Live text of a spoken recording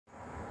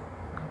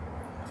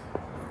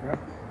crap.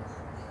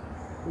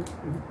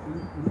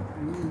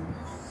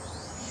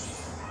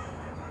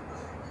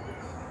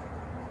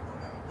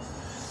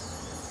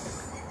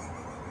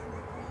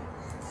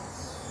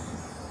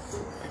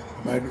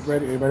 Everybody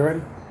ready? Everybody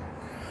ready?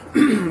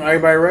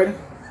 Everybody ready?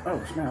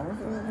 Oh snap! What's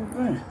the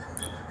thing?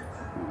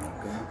 Oh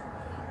god!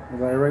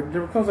 Everybody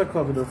ready? Close that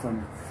close the door for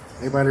me.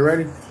 Everybody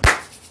ready?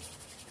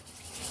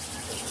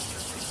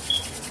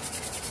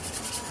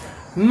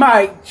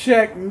 Mic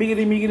check,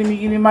 miggity, miggity,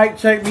 miggity, mic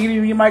check, miggity,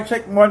 miggity, mic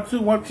check, 1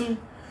 2 1 2.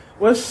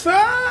 What's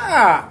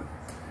up?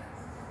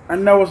 I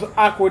know it's an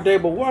awkward day,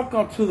 but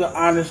welcome to the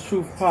Honest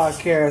Truth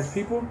Podcast,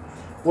 people.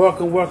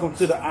 Welcome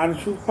to the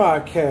Honest Truth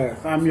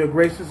Podcast. I'm your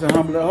gracious and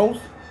humble host,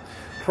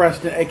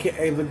 Preston,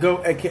 aka the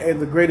GOAT, aka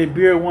the Graded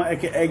Beard One,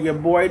 aka your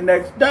boy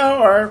next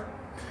door.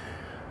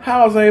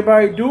 How's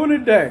everybody doing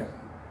today?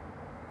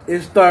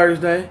 It's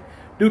Thursday.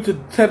 Due to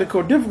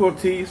technical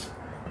difficulties,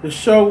 the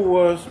show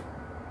was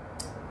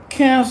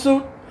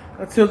canceled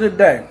until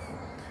today.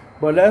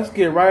 But let's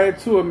get right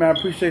into it, man. I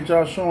appreciate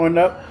y'all showing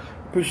up.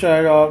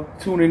 Appreciate y'all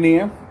tuning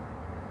in.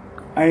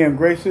 I am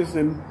gracious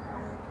and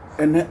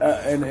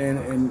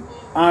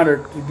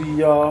honored to be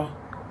y'all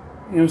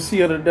MC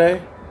of the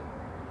day.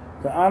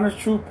 The Honest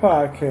Truth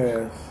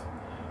Podcast.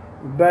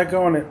 We're back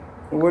on it.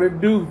 What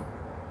it do?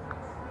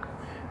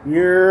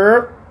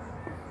 Yep.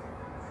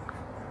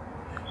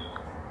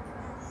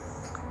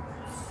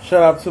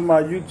 Shout out to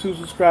my YouTube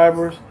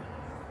subscribers.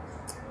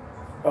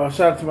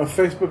 Shout out to my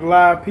Facebook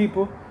Live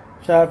people.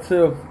 Shout out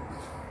to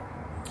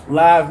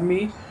Live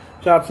Me.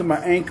 Shout out to my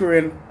Anchor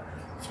and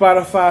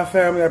Spotify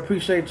family. I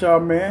appreciate y'all,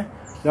 man.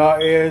 Y'all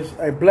is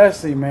a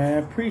blessing,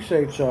 man.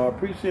 Appreciate y'all.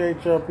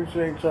 Appreciate y'all.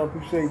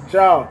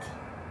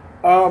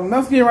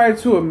 Let's get right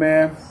to it,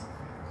 man.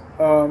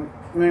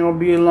 We ain't gonna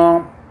be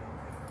long.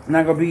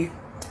 Not gonna be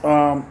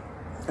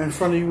in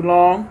front of you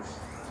long.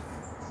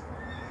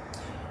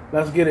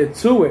 Let's get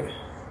into it.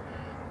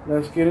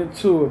 Let's get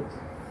into it.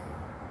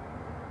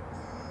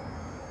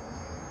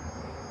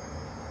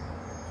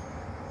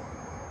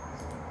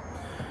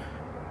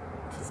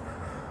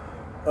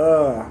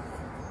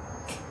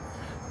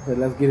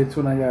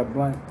 I got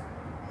blank.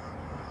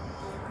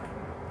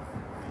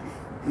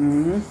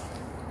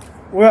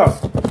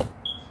 Well,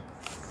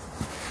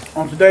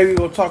 on today we're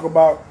gonna talk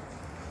about.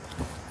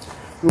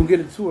 We're gonna get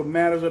into it.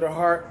 Matters of the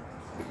Heart.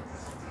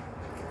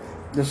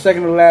 The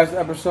second to last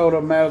episode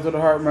of Matters of the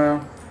Heart,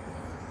 man.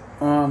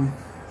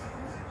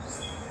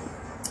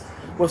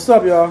 What's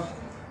up, y'all?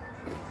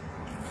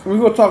 We're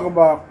gonna talk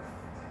about.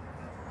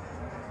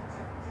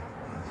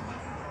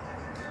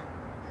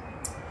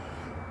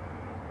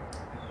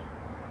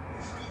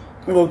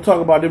 Then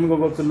we're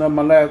gonna go to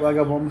my last. I'm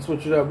gonna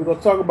switch it up. We're gonna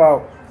talk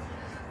about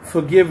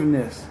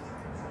forgiveness,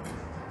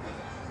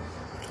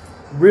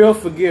 real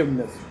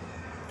forgiveness.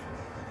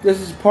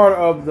 This is part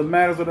of the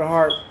Matters of the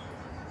Heart.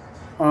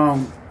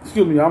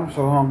 Excuse me, I'm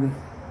so hungry.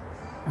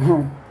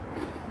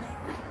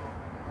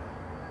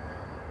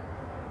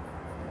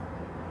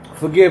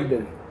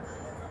 Forgiveness,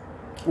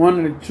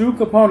 one of the two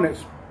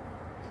components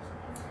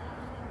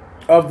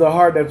of the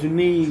heart that you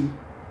need.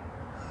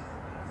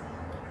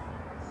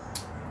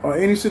 Or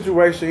any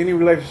situation, any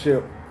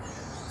relationship,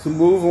 to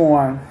move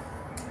on,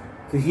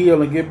 to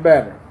heal and get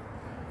better.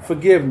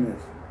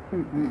 Forgiveness.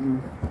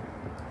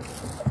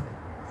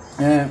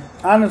 And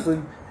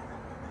honestly,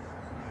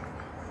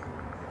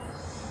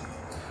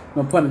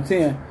 no pun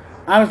intended,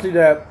 honestly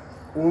that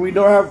when we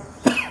don't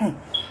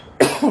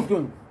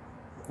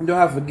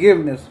have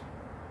forgiveness,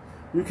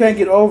 you can't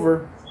get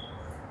over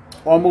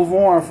or move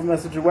on from that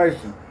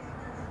situation.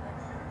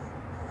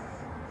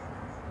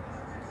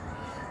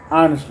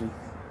 Honestly.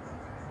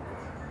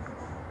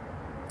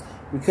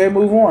 We can't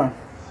move on.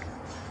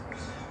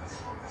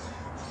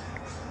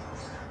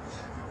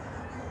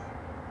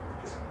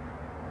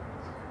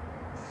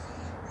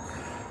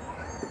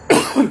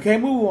 You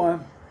can't move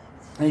on,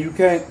 and you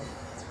can't.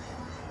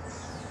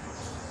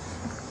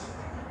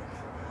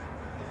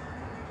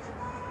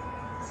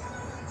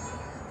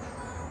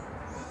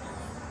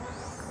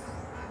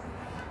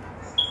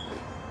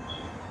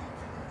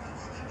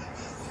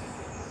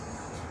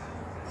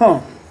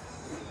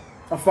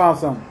 I found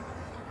something.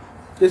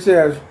 It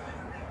says,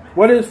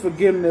 what is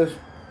forgiveness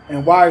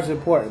and why is it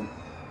important?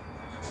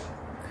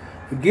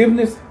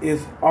 Forgiveness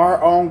is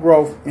our own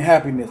growth and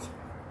happiness.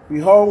 We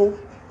hold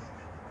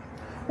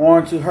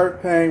on to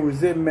hurt, pain,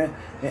 resentment,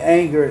 and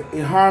anger.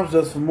 It harms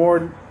us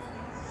more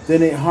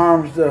than it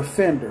harms the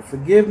offender.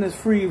 Forgiveness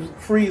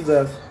frees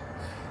us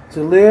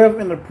to live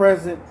in the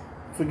present.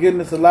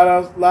 Forgiveness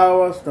allows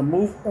us to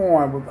move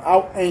on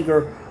without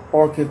anger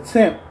or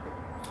contempt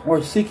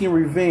or seeking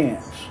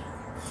revenge.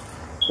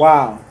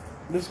 Wow.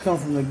 This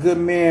comes from the Good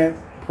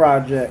Man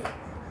Project.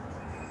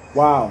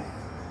 Wow.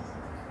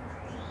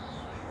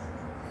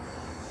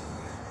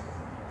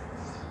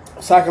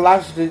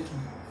 Psychologists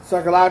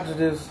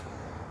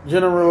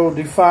generally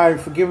define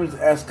forgiveness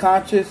as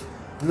conscious,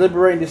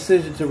 deliberating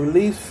decision to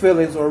release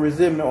feelings or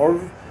resentment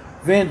or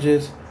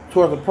vengeance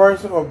towards a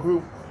person or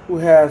group who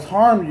has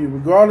harmed you,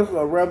 regardless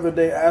of whether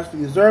they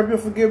actually deserve your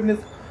forgiveness.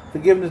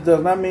 Forgiveness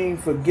does not mean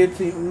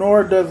forgetting,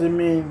 nor does it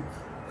mean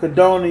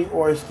condoning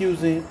or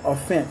excusing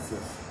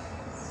offenses.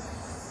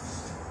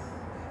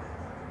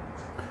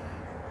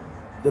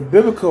 The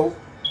biblical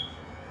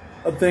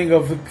thing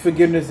of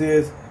forgiveness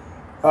is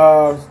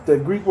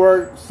the Greek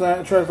word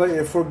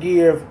translated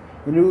forgive.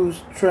 The New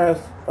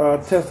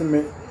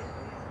Testament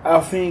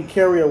Alphine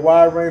carry a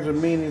wide range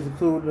of meanings,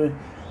 including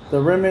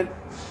the remit,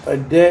 a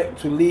debt,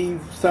 to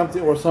leave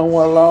something or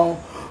someone alone,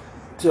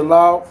 to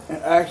allow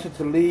an action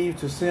to leave,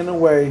 to send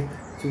away,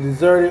 to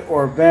desert it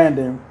or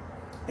abandon,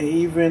 and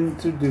even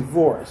to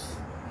divorce.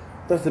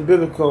 That's the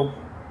biblical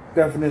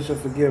definition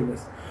of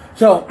forgiveness.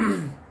 So,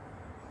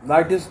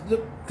 like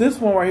this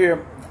one right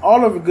here,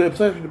 all of it good,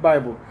 especially the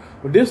Bible.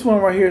 But this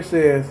one right here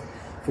says,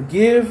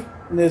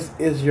 forgiveness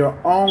is your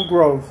own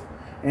growth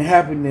and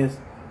happiness.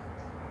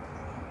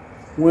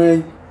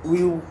 When we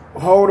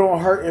hold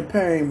on hurt and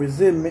pain,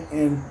 resentment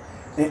and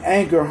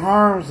anger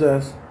harms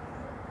us.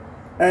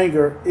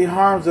 It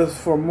harms us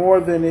for more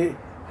than it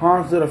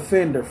harms the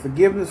offender.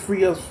 Forgiveness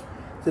frees us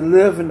to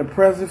live in the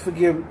present.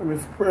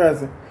 Forgiveness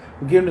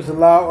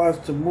allows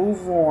us to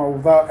move on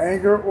without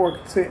anger or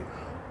contempt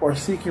or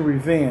seeking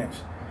revenge.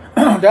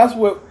 That's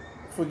what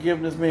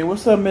forgiveness means.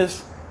 What's up,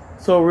 Miss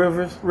Soul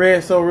Rivers?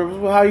 Red Soul Rivers.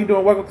 Well, how you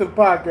doing? Welcome to the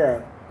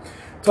podcast.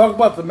 Talk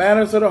about the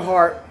matters of the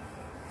heart.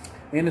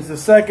 And it's the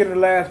second and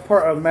last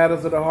part of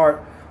Matters of the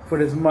Heart for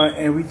this month.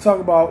 And we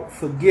talk about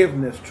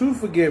forgiveness, true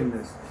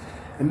forgiveness.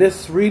 And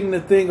this reading the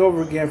thing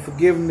over again,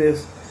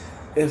 forgiveness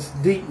is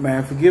deep,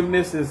 man.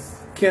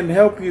 Forgiveness can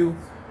help you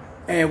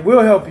and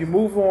will help you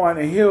move on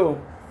and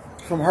heal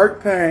from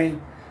hurt,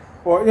 pain,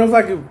 or it's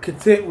like a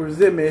content,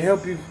 resentment. It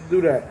help you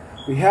do that.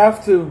 We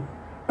have to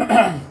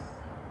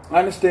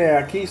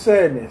understand, I keep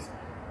saying this,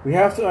 we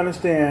have to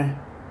understand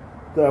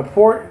the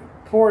important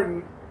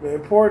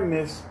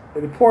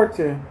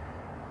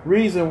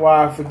reason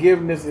why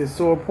forgiveness is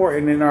so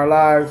important in our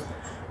lives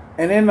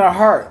and in our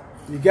heart.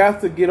 You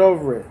got to get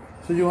over it.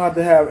 So you don't have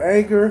to have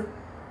anger,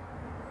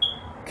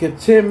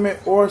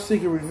 contentment, or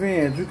seeking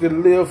revenge. You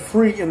can live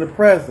free in the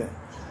present.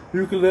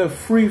 You can live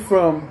free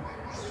from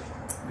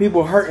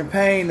people hurt and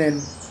pain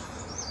and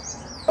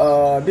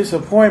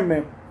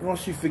disappointment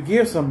once you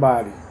forgive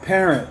somebody.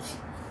 Parents,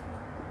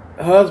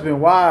 husband,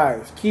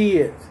 wives,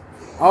 kids,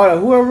 all that.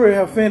 Whoever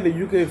offended,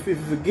 you can, if you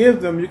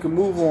forgive them, you can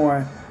move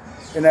on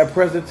in that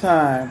present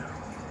time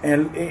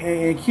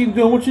and keep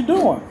doing what you're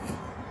doing.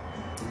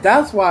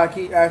 That's why I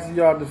keep asking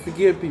y'all to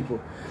forgive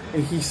people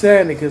and keep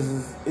saying it,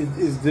 because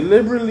it's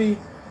deliberately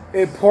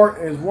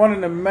important. It's one of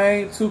the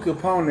main two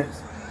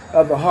components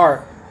of the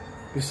heart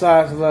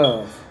besides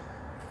love.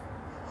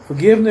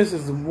 Forgiveness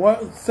is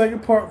the second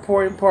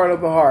important part of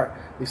the heart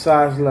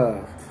besides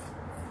love.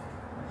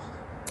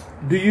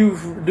 Do you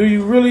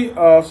really?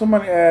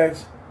 Somebody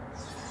asked.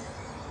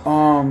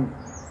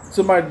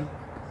 Somebody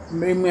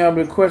made me have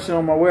a question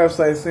on my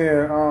website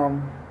saying,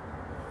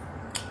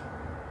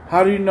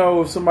 how do you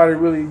know if somebody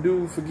really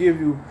do forgive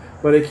you,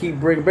 but they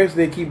keep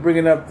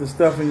bringing up the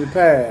stuff in your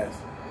past?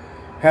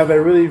 Have they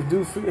really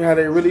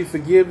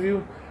forgive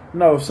you?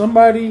 No,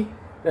 somebody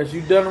that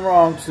you done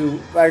wrong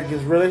to, like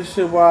his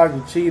relationship wise,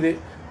 you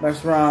cheated,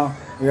 messed around,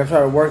 you gotta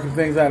try to work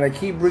things out. They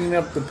keep bringing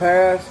up the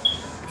past.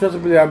 Trust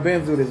me, I've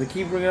been through this. They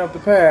keep bringing up the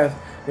past.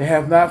 They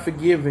have not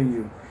forgiven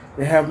you.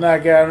 They have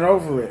not gotten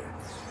over it.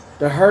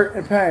 The hurt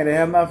and pain, they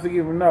have not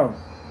forgiven. No.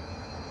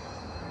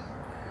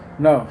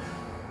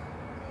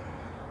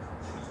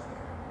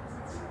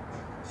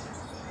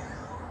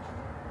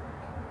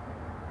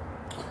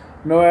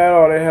 No at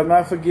all. They have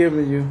not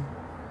forgiven you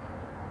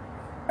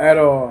at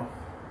all.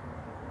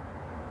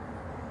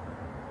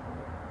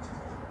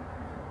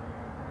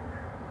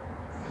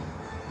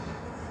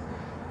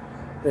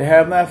 They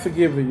have not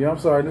forgiven you. I'm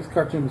sorry, this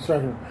cartoon is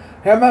striking.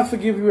 Have not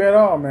forgiven you at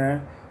all,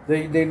 man.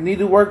 They need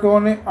to work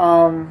on it.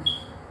 And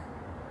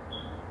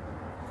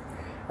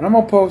I'm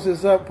gonna post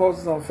this on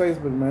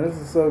Facebook, man. This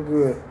is so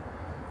good.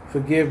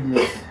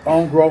 Forgiveness,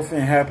 own growth,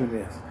 and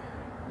happiness.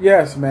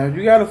 Yes, man.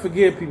 You gotta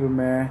forgive people,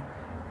 man.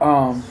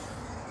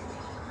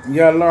 You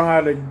gotta learn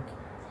how to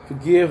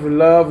forgive and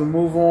love and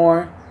move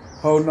on.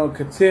 Hold no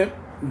contempt,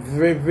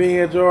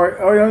 revenge,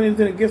 or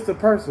anything against the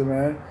person,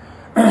 man.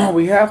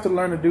 We have to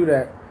learn to do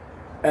that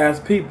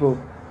as people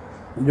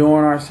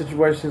during our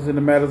situations in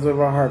the matters of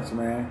our hearts,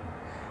 man.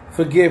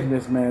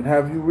 Forgiveness, man.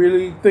 Have you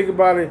really think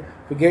about it?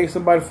 Forgave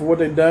somebody for what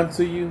they done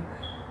to you?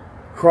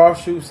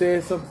 Crossed you,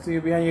 said something to you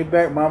behind your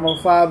back? Mama or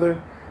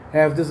father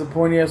have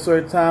disappointed you at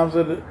certain times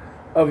of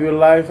your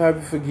life? Have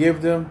you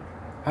forgive them?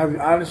 Have you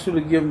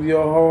honestly given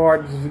your whole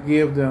heart to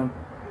forgive them?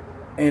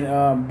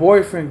 And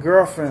boyfriend,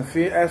 girlfriend,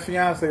 as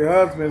fiance,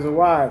 husbands, or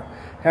wives,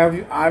 have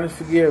you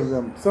honestly forgive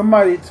them?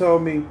 Somebody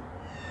told me.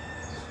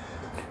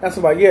 That's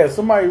somebody. Yeah,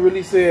 somebody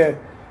really said.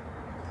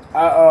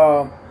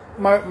 My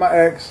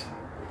ex.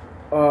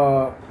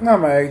 Not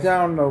my ex.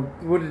 I don't know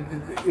what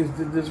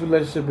this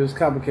relationship is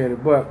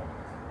complicated, but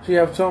she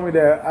have told me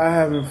that I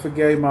haven't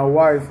forgave my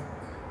wife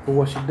for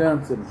what she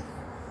done to me.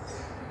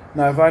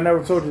 Now, if I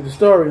never told you the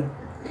story,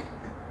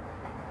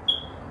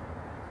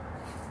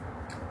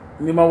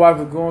 me and my wife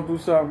was going through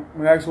something.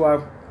 My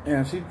ex-wife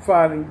and she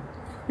finally,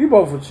 we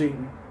both were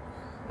cheating.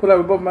 Put up,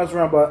 we both messed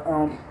around, but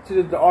she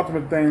did the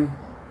ultimate thing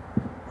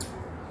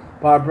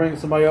by bringing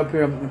somebody up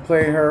here and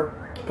playing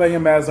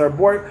him as her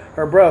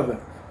brother.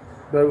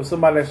 But it was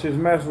somebody that she was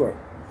messed with,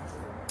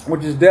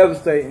 which is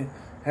devastating.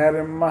 Had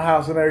him in my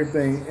house and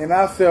everything, and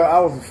I felt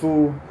I was a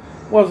fool.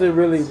 Wasn't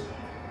really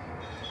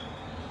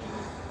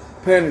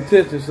paying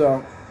attention,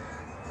 so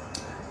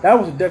that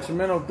was a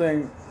detrimental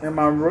thing in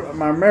my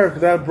marriage.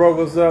 Because that broke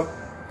us up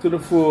to the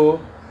full.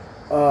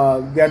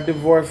 Got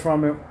divorced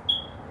from it.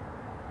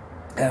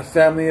 Had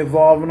family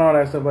involved and all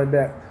that stuff like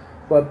that.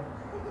 But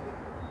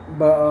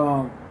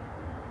the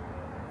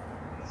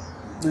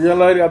young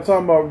lady I'm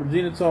talking about,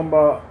 Regina, told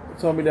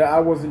me that I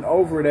wasn't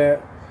over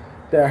that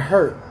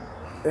hurt,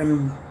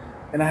 and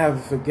I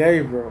haven't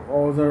forgave her.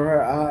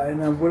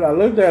 And when I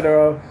looked at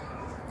her,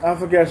 I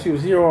forgot she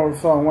was here on the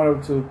phone, one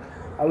of the two.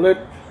 I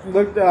looked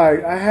at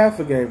her, I have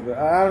forgave her.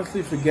 I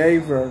honestly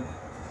forgave her.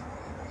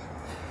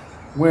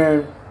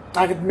 When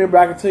I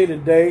could tell you the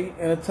day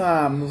and the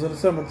time. It was in the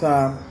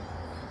summertime.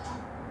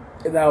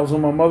 And I was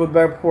on my mother's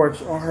back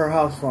porch on her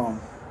house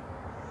phone.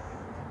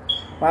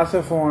 My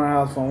cell phone on her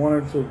house phone, one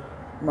or two.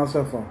 My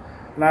cell phone.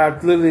 And I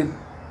literally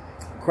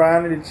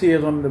crying in the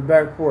tears on the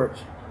back porch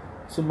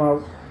to my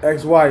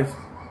ex-wife.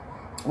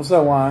 What's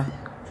up, Wine?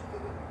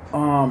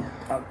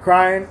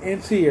 Crying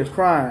in tears,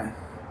 crying.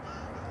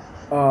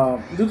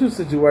 Due to the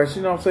situation,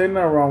 you know what I'm saying?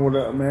 Nothing wrong with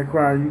a man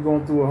crying. You're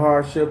going through a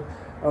hardship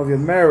of your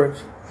marriage.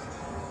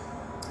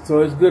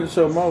 So it's good to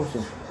show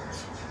emotion.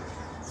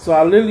 So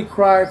I literally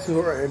cried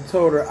to her and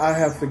told her, I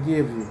have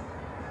forgiven you.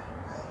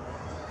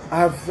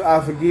 I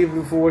forgive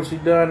you for what she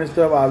done and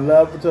stuff. I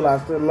love her till I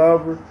still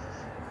love her.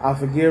 I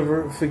forgive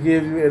you.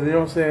 And you know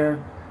what I'm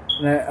saying?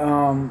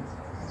 And,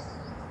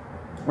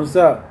 what's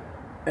up?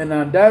 And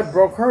that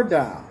broke her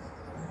down.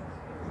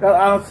 That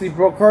honestly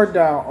broke her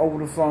down over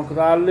the phone because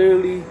I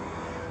literally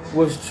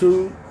was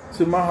true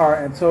to my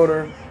heart and told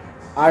her,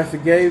 I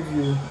forgave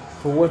you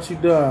for what you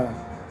done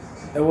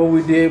and what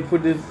we did.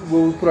 Put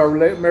our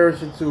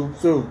marriage into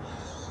too.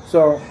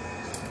 So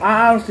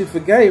I honestly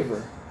forgave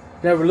her.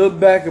 Never looked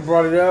back and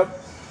brought it up.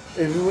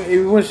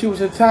 Even when she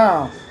was in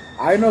town,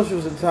 I didn't know she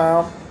was in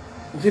town.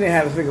 She didn't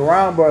have to stick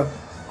around, but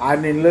I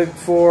didn't look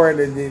for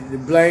her, the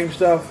blame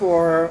stuff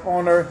for her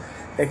on her.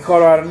 They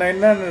called her out of name,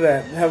 none of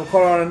that. They haven't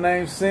called her out of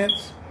name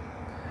since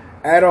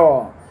at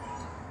all.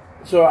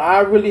 So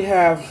I really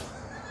oh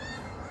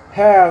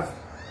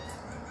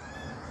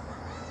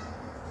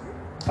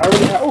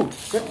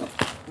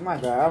my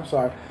God, I'm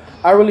sorry.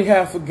 I really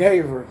have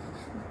forgave her.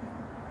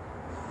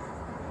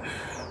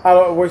 I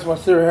don't waste my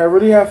cereal. I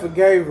really have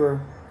forgave her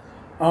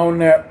on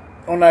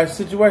that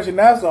situation.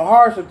 That's a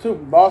hardship too,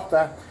 boss.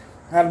 I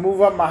had to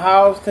move out my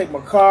house, take my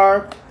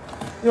car.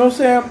 You know what I'm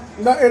saying?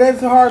 It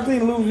is a hard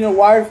thing losing your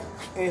wife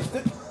and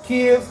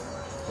kids.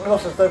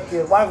 Wife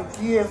and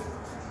kids.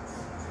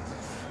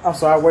 I'm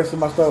sorry, I wasted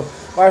my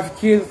stuff. Wife and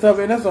kids and stuff,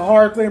 and that's a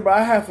hard thing, but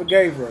I have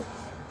forgave her.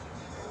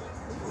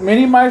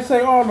 Many might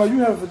say, oh no, you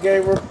haven't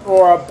forgave her,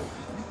 or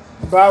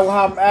by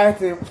how I'm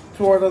acting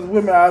towards other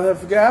women, I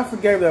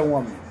forgave that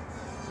woman.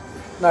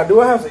 Now, do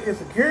I have some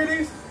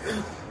insecurities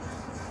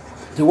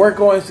to work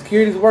on?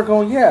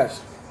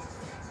 Yes.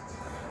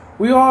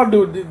 We all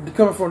do,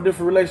 coming from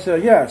different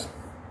relationships, yes.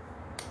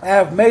 I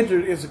have major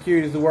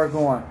insecurities to work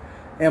on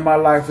in my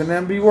life, and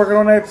then be working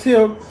on that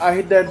till I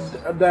hit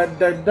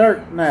that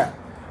dirt nap.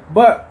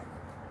 But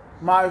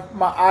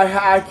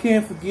I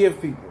can't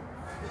forgive people.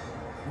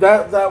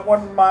 That's not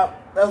one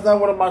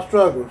of my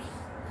struggles.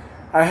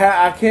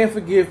 I can't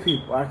forgive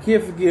people. I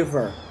can't forgive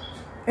her.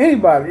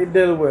 Anybody you're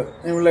dealing with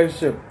in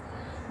relationship.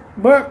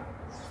 But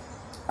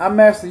I'm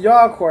asking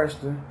y'all a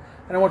question,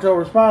 and I want y'all to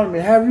respond to me.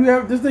 Have you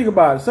ever, just think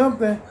about it,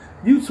 something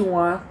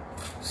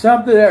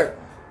that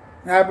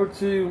happened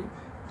to you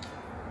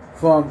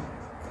from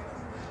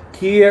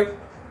kid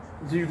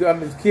that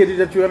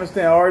you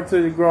understand all the way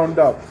to the grown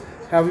up.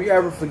 Have you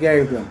ever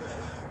forgave them?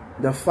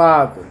 The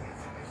father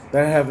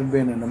that haven't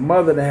been there, the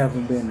mother that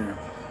haven't been there,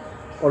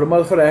 or the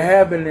mother that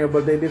have been there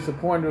but they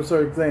disappointed with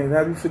certain things.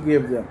 Have you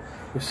forgiven them?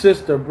 Your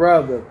sister,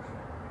 brother,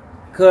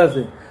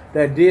 cousin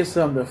that did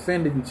something that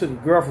offended you, took a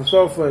girl from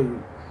so for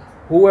you,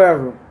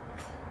 whoever,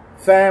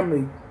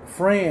 family,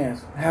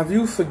 friends, have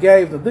you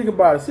forgave them? Think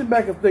about it. Sit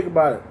back and think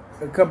about it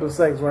a couple of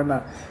seconds right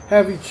now.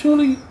 Have you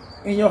truly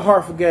in your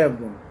heart forgave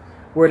them?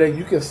 Where that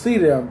you can see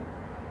them,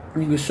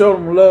 and you can show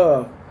them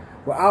love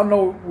without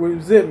no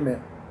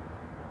resentment.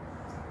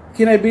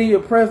 Can they be in your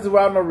presence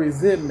without no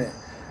resentment?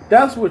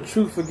 That's what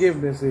true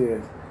forgiveness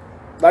is.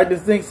 Like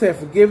this thing said,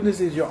 forgiveness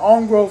is your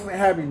own growth and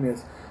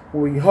happiness.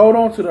 When you hold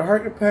on to the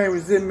hurt and pain,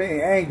 resentment,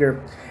 and anger,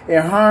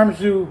 it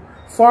harms you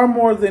far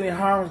more than it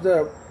harms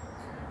the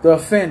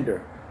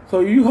offender. So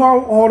you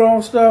hold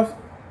on stuff,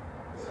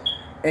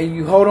 and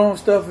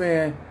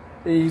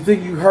you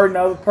think you hurt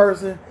another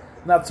person,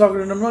 not talking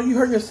to them. No, you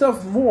hurt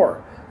yourself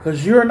more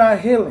because you're not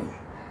healing.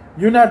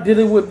 You're not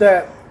dealing with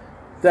that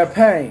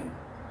pain.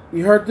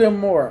 You hurt them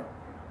more.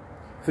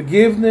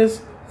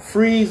 Forgiveness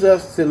frees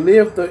us to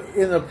live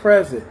in the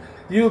present.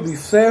 you'll be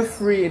set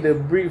free and to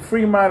be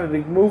free-minded to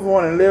move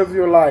on and live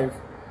your life.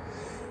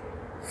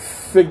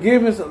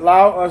 Forgiveness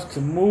allows us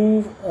to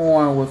move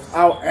on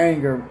without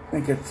anger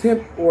and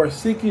contempt or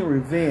seeking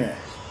revenge.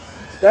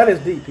 That is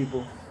deep,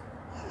 people.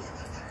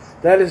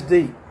 That is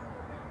deep.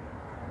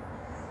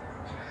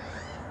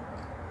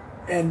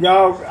 And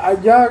y'all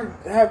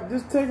have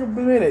just take a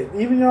minute.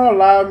 Even y'all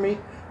allow me,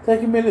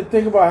 take a minute to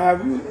think about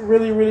have you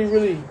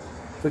really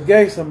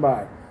forgave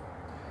somebody.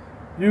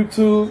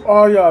 YouTube,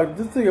 all y'all,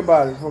 just think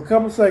about it for a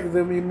couple seconds,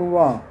 then we move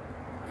on.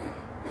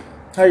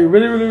 How you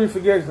really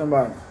forgave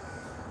somebody.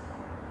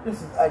 This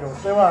is I go.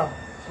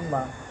 Come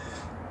on.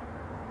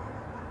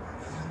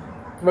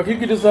 But can you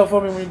get this up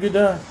for me when you get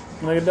done?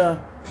 When I get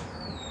done?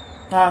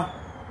 Huh?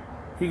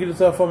 Can you get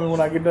this up for me when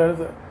I get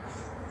done?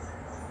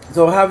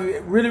 So have you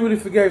really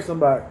forgave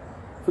somebody?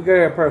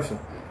 Forgave that person.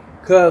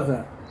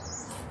 Cousin,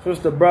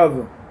 sister,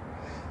 brother,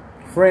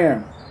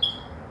 friend,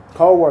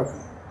 co-worker,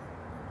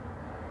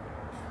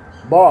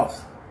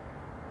 boss,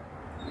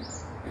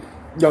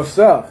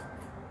 yourself.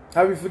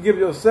 Have you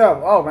forgiven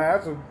yourself? Oh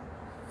man,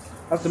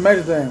 that's the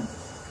major thing.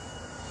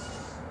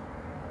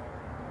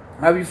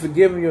 Have you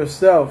forgiven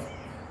yourself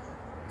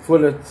for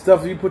the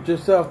stuff you put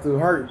yourself through,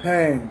 hurt,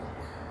 pain,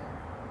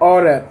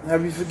 all that?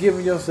 Have you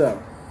forgiven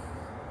yourself?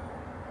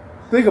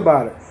 Think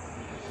about it.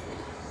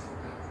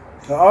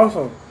 And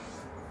also,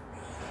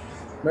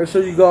 make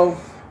sure you go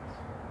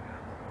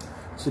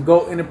to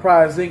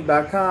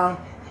GoEnterpriseInc.com.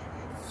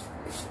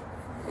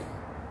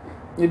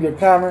 Leave your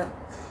comment,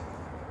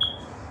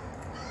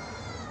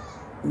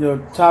 your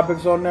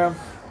topics on there.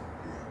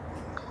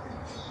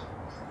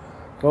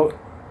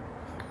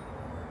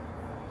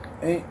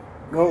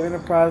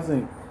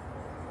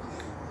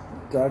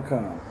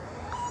 GoEnterpriseInc.com.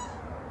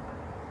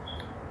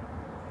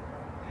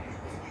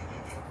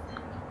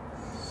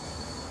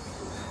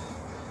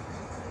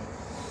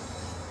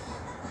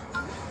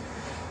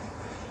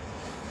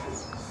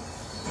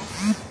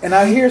 And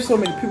I hear so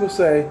many people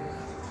say,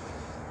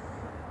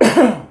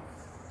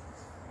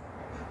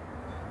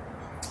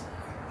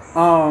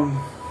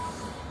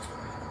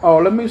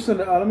 let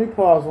me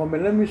pause 1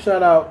 minute. Let me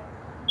shout out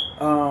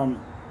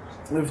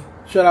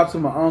to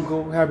my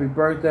uncle. Happy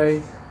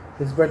birthday.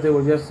 His birthday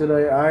was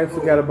yesterday. I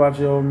forgot about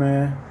you, old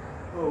man.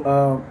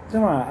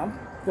 Come on.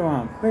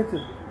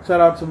 Shout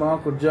out to my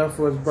Uncle Jeff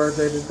for his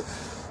birthday.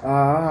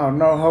 I don't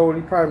know how old.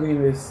 He probably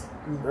in his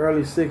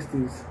early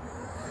 60s.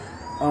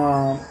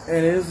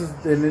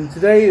 And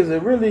today is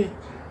a really,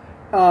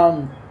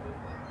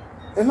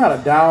 it's not a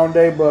down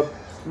day, but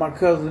my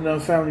cousin and their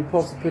family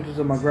posted pictures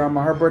of my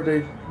grandma. Her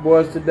birthday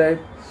was today.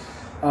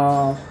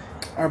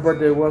 Her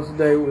birthday was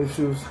today.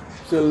 She was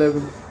still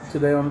living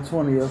today on the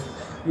 20th.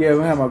 Yeah,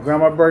 we had my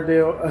grandma's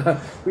birthday.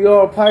 We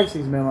all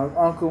Pisces, man. My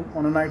uncle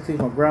on the 19th,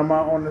 my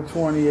grandma on the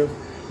 20th,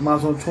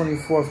 mine's on the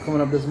 24th, coming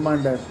up this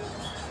Monday.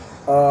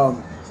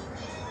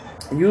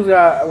 Usually,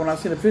 when I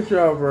seen a picture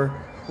of her,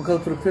 we go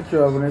through the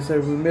picture of her and they say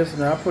we're missing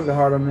her. I put the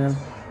heart on them.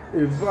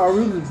 I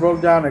really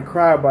broke down and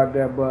cried about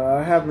that, but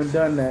I haven't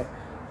done that.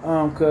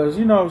 Cause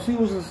she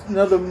was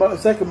another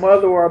second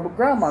mother or a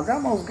grandma.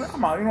 Grandma's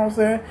grandma, you know what I'm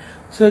saying?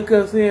 Took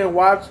us in,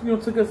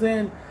 took us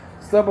in,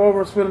 slept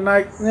over, spent the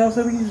night. You know what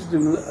I'm saying? We used to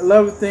do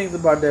lovely things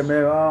about that,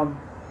 man.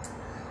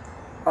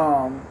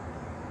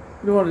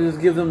 We want to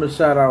just give them a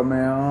shout out,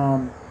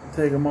 man.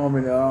 Take a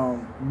moment.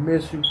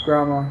 Miss you,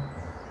 grandma.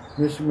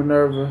 Miss you,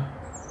 Minerva.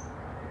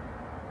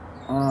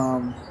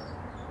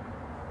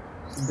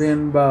 It's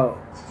been about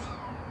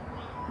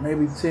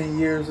maybe 10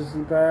 years since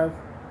we passed.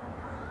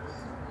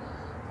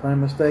 If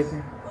I'm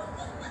mistaken.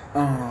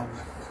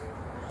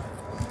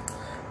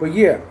 But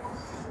yeah,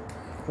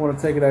 I want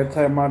to take it that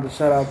time out to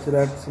shout out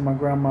to my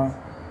grandma.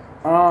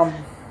 Not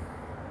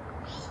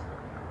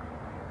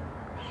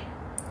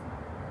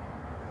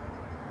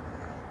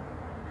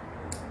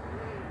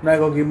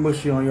gonna get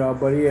mushy on y'all,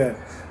 but yeah,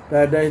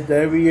 that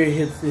every year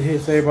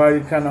hits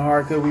everybody kind of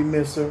hard because we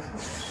miss her.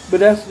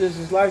 But that's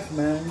just life,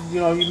 man.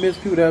 You miss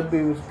people that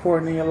was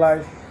important in your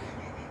life,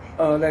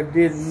 that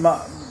did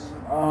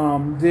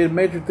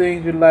major things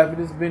in your life. And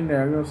it's been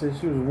there. You know what I'm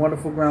saying? She was a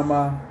wonderful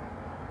grandma.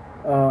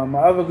 My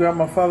other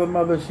grandma, father,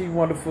 mother, she's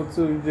wonderful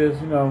too. Just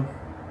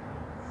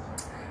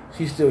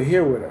she's still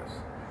here with us.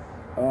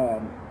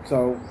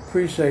 So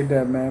appreciate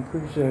that, man.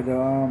 Appreciate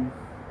it.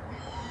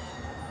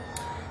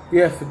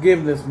 Yeah,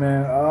 forgiveness,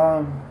 man.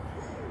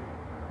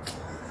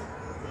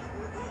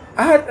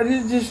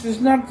 It's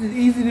not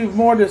easy to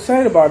more to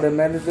say about that,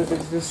 man.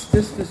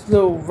 This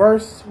little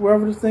verse,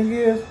 wherever this thing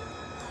is.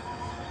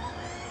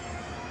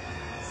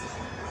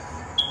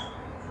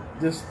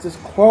 This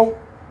quote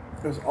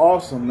is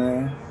awesome,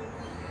 man.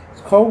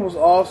 This quote was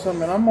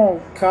awesome, and I'm gonna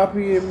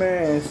copy it,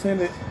 man, and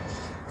send it.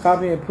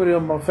 Copy and put it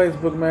on my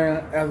Facebook,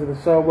 man, after the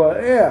show.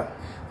 But yeah,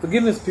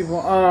 forgiveness,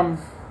 people.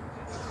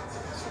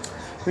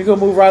 We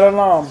gonna move right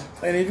along.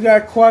 And if you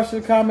got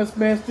questions, comments,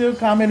 man, still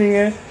comment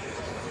in.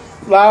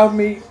 Live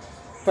me,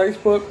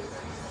 Facebook,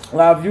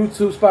 live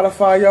YouTube,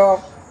 Spotify,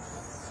 y'all.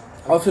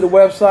 Also the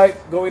website,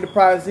 Go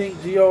Enterprise Inc.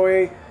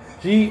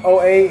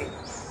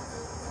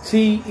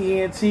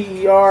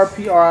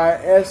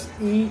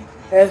 GoAtenterprises.com.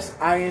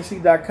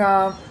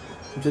 SINC.com.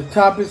 The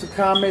topics and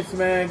comments,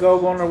 man,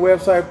 go on the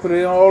website, put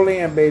it all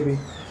in, baby.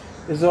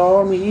 It's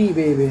all me,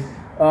 baby.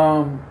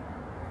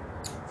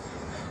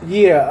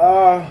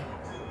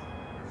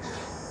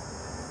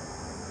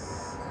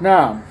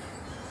 Now,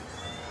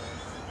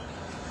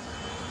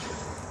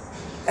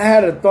 I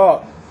had a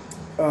thought,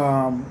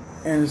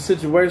 in a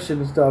situation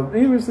and stuff.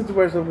 Even a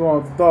situation I'm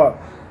going with thought.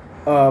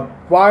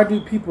 Why do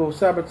people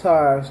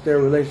sabotage their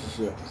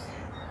relationships?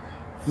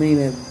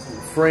 Meaning,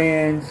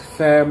 friends,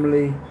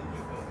 family,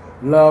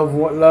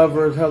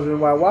 lovers,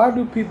 husband, wife. Why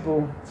do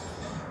people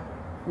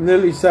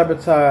literally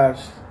sabotage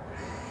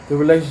the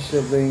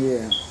relationship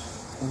they're in?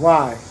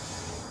 Why?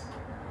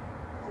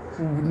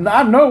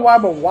 I know why,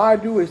 but why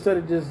do it instead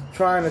of just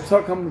trying to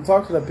come to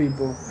talk to the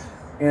people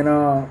and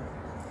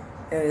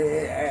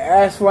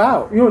ask for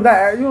out? You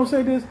don't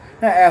say this.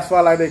 Not ask for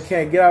out like they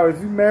can't get out. If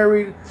you're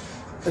married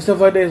and stuff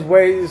like that, there's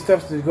ways,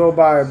 steps to go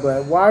by.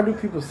 But why do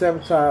people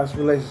sabotage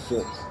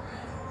relationships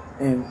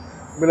and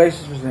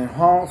in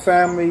home,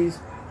 families,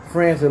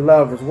 friends, and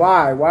lovers?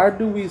 Why? Why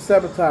do we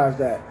sabotage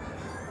that?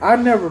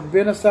 I've never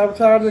been a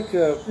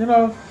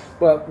sabotager,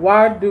 but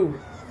why do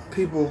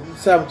people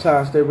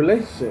sabotage their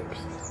relationships?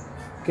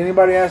 Can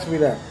anybody ask me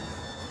that?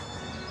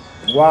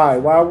 Why?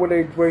 Why would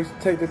they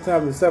take the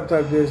time to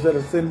sabotage this instead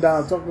of sitting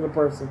down and talking to the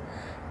person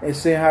and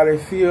seeing how they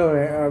feel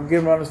and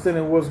give them an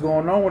understanding of what's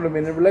going on with them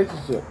in the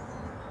relationship?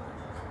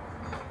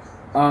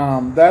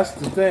 That's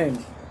the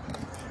thing.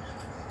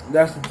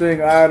 That's the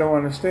thing I don't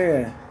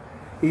understand.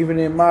 Even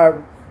in my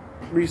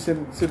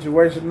recent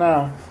situation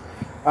now,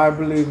 I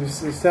believe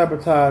it's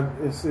sabotage.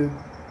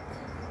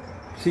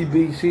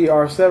 She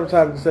are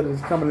sabotaging instead of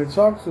just coming to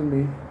talk to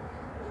me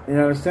and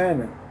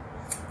understanding.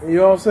 You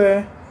know what I'm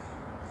saying?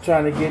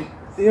 Trying to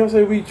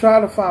get, we try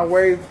to find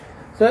ways.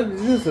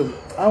 Listen,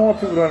 I want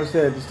people to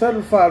understand. Instead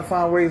of trying to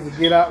find ways to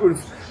get out,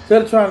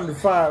 instead of trying to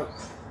find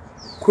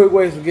quick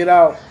ways to get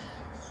out,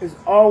 it's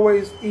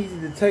always easy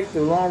to take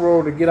the long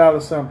road to get out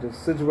of something.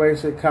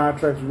 Situation,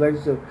 contracts,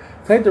 relationship.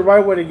 Take the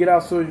right way to get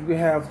out so you can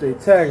have the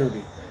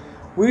integrity.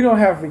 We don't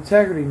have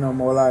integrity no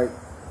more. Like,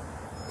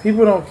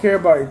 people don't care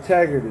about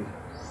integrity.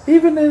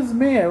 Even as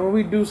men, when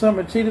we do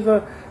something and cheat,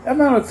 that's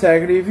not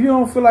integrity. If you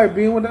don't feel like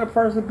being with that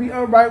person, be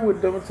alright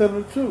with them and tell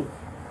them the truth.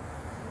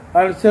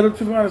 I tell the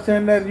truth and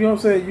understand that,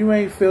 you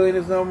ain't feeling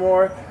this no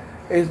more.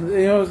 It's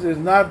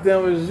not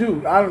them, it's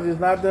you. It's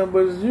not them,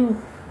 but it's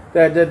you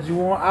that you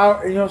want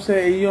out. You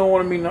don't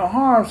want to mean no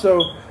harm,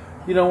 so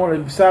you don't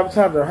want to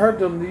sabotage or hurt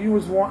them. You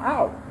just want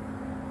out.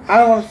 I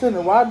don't understand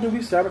that. Why do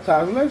we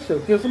sabotage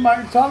relationships? Can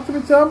somebody talk to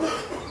me, tell me?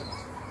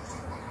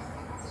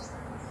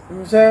 You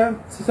know what I'm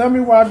saying? So tell me,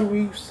 why do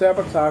we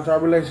sabotage our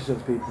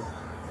relationships, people?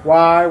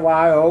 Why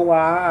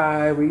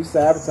we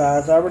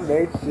sabotage our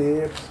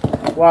relationships?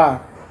 Why?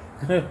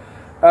 I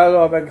don't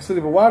know if I can see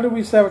it, but why do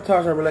we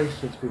sabotage our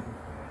relationships, people?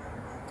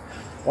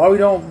 Why we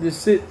don't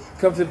just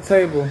come to the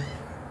table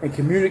and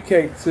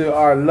communicate to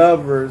our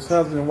lovers,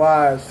 husband,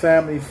 wives,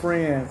 family,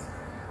 friends,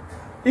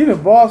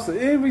 even bosses?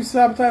 If we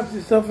sabotage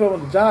yourself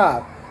on the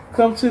job,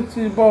 come to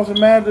your boss and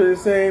manager and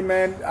say, hey,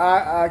 man,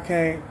 I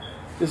can't,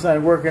 this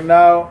ain't working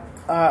out.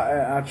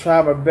 I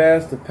try my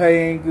best. The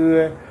pay ain't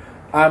good.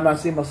 I'm not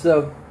seeing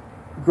myself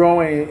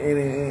growing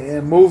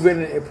and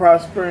moving and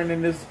prospering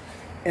in this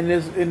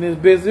business. You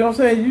know what I'm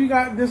saying? You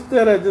got this,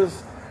 instead of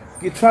just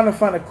you're trying to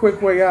find a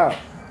quick way out.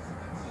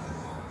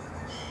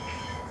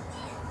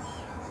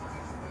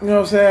 You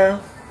know what I'm saying?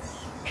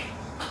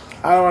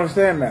 I don't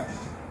understand that.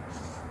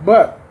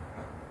 But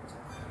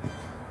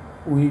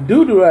when you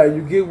do that,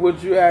 you get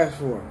what you ask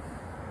for. You know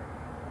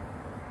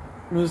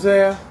what I'm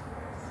saying?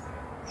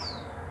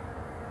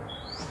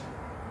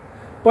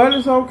 But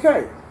it's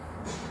okay.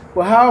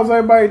 Well, how's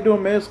everybody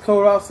doing, man? It's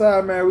cold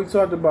outside, man. We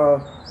talked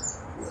about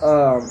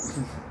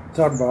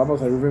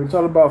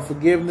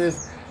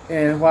forgiveness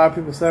and why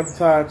people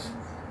sabotage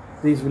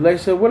these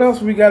relationships. What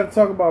else we got to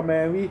talk about,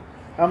 man?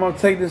 I'm gonna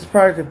take this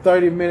probably to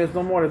 30 minutes,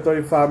 no more than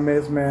 35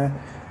 minutes, man.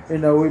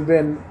 We've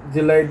been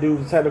delayed due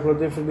to technical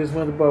difficulties this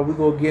winter, but we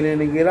gonna get in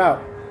and get out.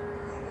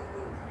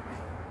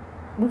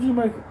 What'd you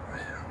make?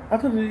 I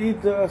thought you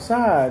eat the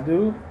side,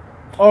 dude.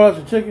 Oh, that's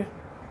your chicken?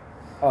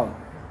 Oh.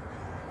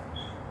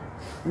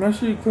 Make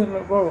sure you clean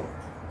up both.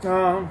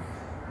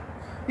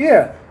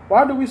 Yeah.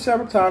 Why do we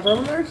sabotage our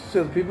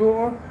relationships,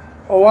 people?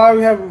 Or why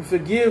we haven't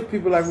forgive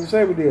people like we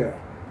say we did?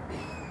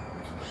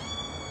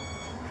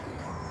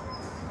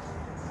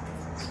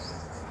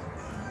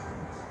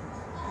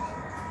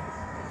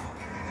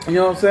 You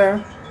know what I'm saying?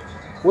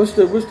 What's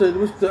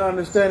the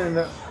understanding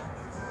that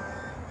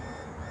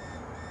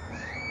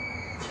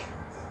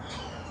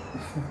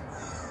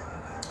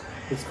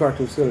it's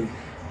cartoon silly?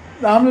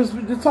 Now, I'm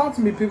just talk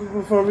to me, people,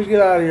 before we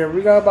get out of here.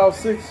 We got about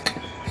 6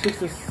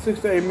 to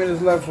 8 minutes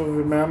left of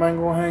it, man. I ain't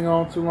gonna hang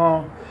on too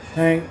long,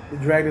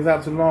 drag this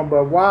out too long.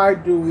 But why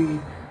do we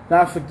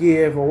not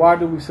forgive, or why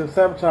do we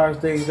sabotage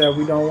things that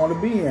we don't want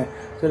to be in?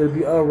 So it'd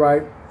be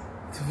alright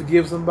to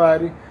forgive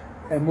somebody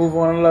and move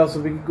on in love, so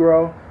we can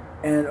grow,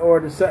 and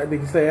or they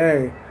can say,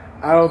 hey,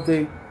 I don't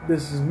think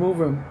this is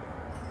moving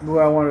who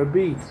I want to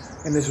be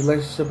in this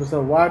relationship and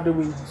stuff. Why do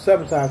we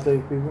sabotage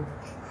these people?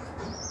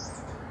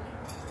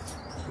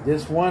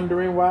 Just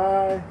wondering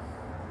why.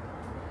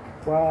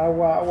 Why?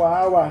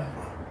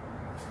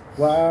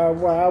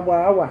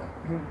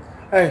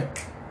 Hey,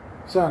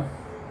 son.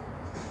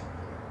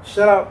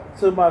 Shout out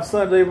to my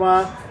son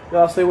Javon.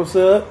 Y'all say what's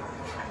up.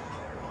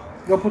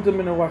 Go put them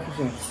in the washing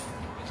machine.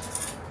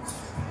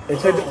 Hey,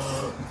 take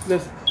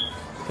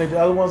the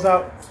other ones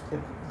out.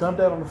 Dump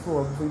that on the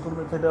floor before you put them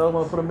in. Take the other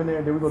ones, put them in there,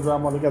 and then we gonna dry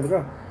them all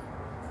together.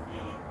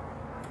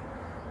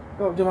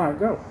 Go, Javon,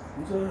 go.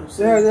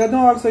 Yeah,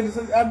 no, I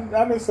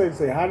didn't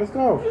say hi. Let's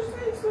go.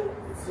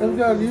 Let's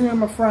go. You in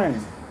my frame.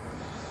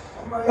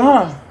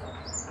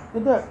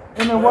 Get that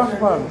in the washing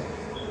powder.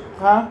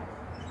 Huh?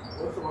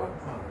 What's the washing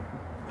powder?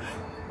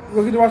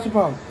 Go get the washing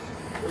powder.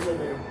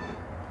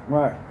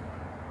 Right.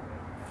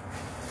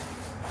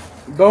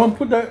 Go and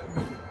put that.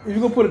 If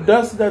you're gonna put a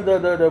dust,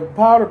 the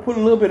powder, put a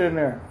little bit in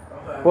there.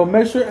 Okay. But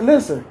make sure.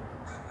 Listen.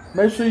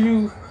 Make sure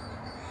you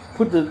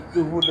put the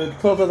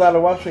clothes out of the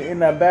washer in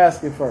that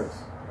basket first.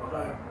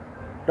 Okay.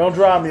 Don't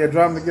dry them yet.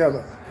 Dry them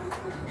together.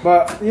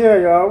 But yeah,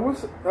 y'all.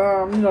 What's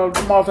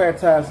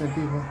multitasking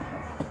people.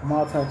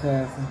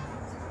 Multitasking.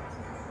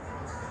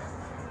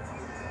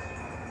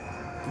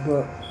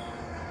 But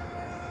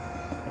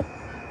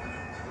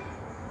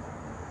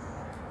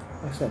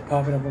I start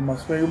popping up on my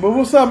screen. But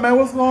what's up, man?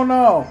 What's going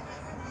on?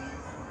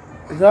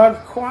 Y'all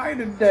quiet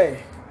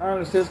today. I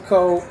understand it's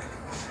cold.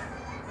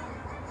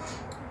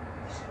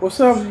 What's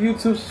up,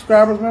 YouTube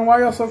subscribers, man? Why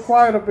y'all so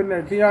quiet up in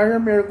there? Can y'all hear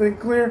me? Everything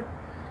clear?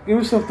 Give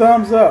me some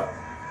thumbs up.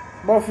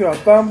 Both of y'all,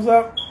 thumbs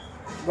up.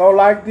 Go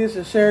like this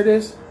and share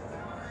this.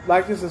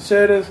 Like this and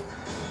share this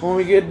when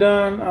we get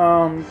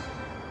done.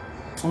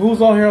 Who's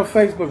on here on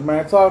Facebook,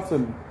 man? Talk to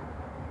me.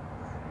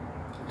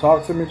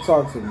 Talk to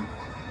me.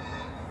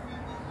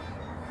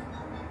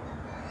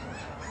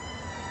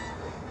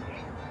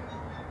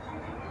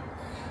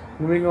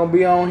 We ain't gonna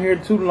be on here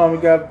too long. We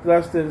got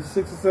less than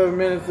 6 or 7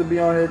 minutes to be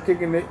on here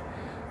kicking it.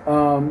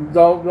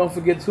 Don't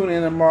forget to tune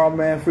in tomorrow,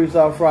 man.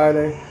 Freestyle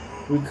Friday.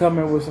 We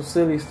coming with some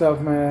silly stuff,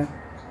 man.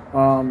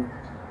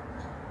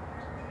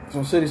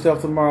 Some silly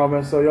stuff tomorrow,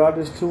 man. So y'all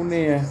just tune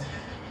in,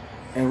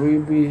 and we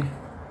be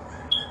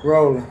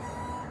rolling.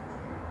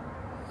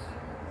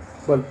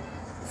 But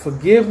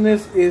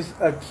forgiveness is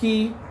a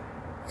key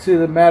to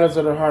the matters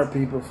of the heart,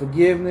 people.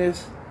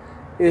 Forgiveness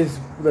is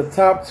the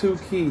top 2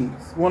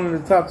 keys. One of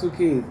the top 2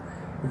 keys.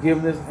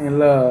 Forgiveness and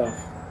love.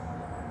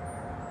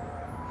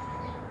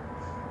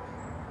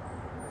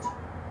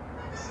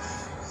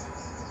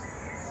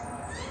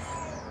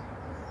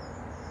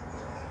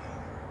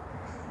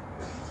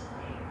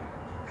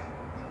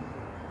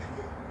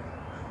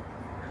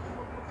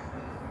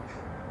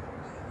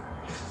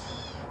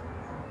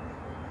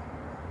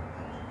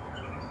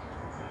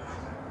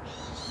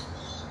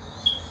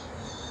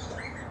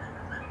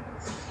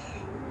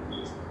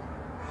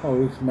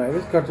 Holy smack,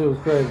 this cartoon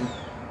is crazy.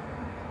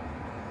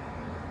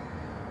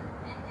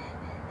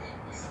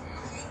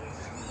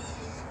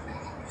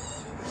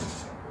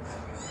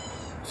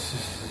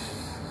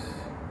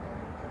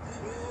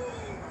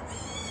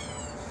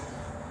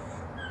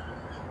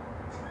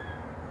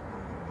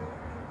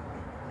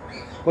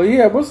 But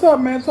yeah, what's up,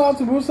 man? Talk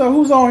to me. What's up?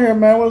 Who's on here,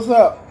 man? What's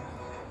up?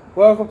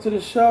 Welcome to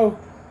the show.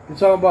 We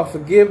talk about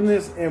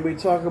forgiveness, and we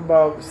talk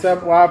about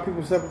why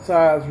people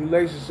sabotage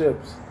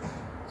relationships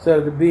instead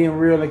of being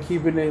real and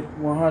keeping it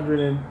 100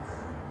 and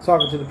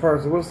talking to the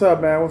person. What's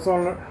up, man?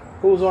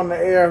 Who's on the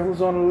air?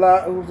 Who's on the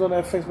live? Who's on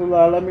that Facebook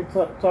live? Let me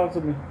talk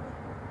to me.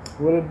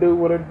 What it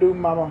do,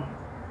 mama?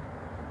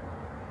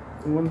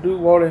 What it do,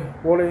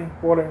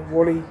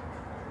 Wally?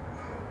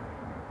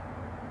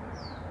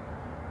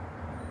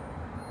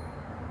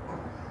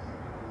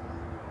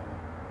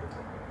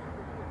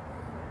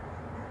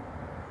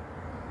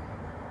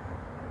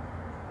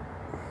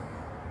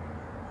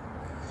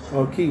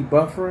 Oh, keep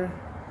buffering?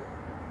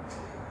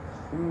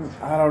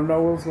 I don't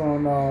know what's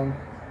going on.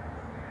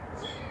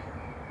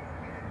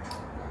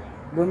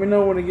 Let me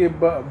know when it get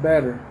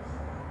better.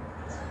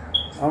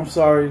 I'm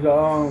sorry, the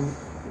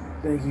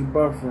think he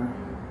buffering.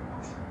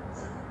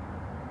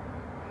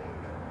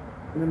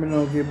 Let me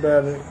know if it get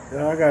better.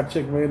 I gotta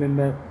check my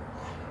internet.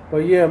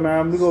 But yeah,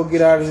 man, we gonna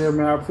get out of here,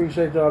 man. I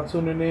appreciate y'all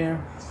tuning in.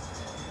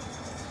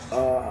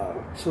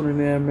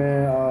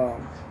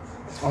 Man.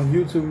 On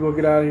YouTube, we gonna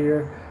get out of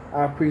here.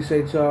 I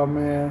appreciate y'all,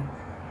 man.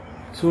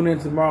 Tune in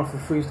tomorrow for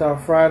Freestyle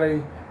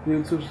Friday.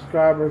 YouTube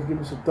subscribers, give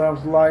me some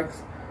thumbs,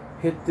 likes.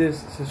 Hit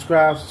this,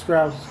 subscribe.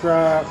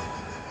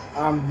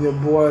 I'm your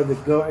boy, the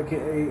GOAT,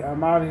 aka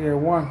I'm out of here.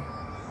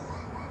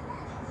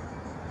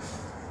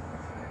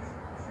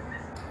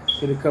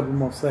 Get a couple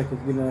more seconds,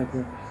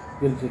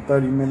 get it to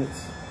 30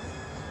 minutes.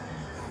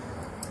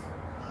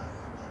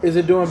 Is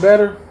it doing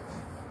better?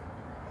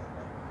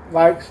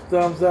 Likes,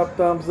 thumbs up.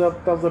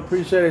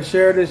 Appreciate it.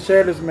 Share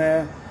this,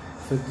 man.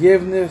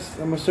 Forgiveness.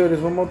 I'm going to share this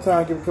one more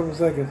time. Give it a couple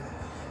seconds.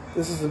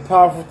 This is a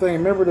powerful thing.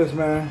 Remember this,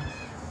 man.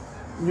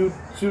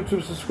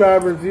 YouTube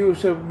subscribers,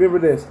 viewership, remember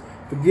this.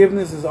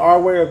 Forgiveness is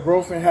our way of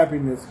growth and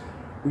happiness.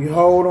 We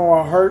hold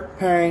on hurt,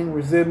 pain,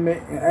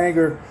 resentment, and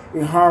anger.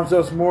 It harms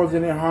us more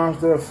than it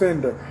harms the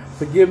offender.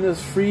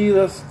 Forgiveness frees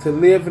us to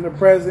live in the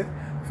present.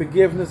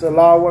 Forgiveness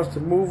allows us to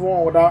move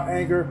on without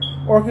anger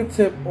or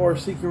contempt or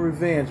seeking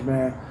revenge,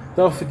 man.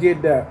 Don't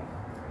forget that.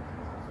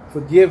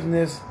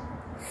 Forgiveness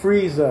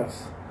frees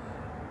us.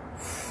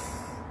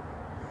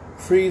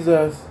 Frees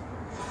us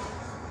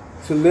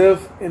to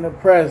live in the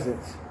present.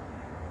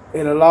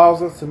 It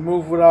allows us to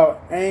move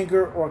without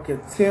anger or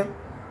contempt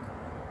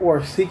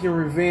or seeking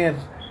revenge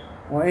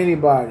on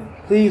anybody.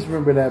 Please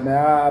remember that, man.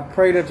 I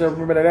pray that you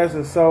remember that. That's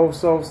just so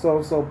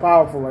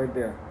powerful right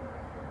there.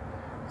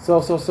 So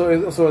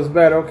it's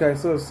better. Okay,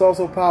 so it's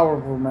so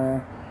powerful,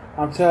 man.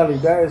 I'm telling you,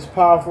 that is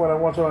powerful, and I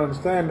want you to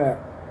understand that.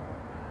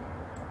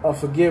 Of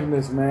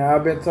forgiveness, man.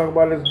 I've been talking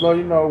about this,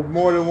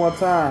 more than one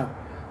time,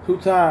 2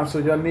 times. So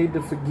y'all need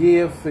to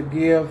forgive,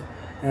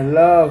 and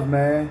love,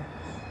 man.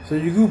 So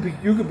you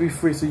could be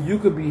free. So you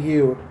could be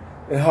healed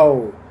and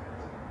whole.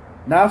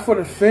 Not for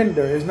the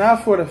offender. It's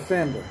not for the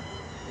offender.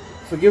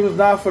 Forgiveness is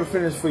not for the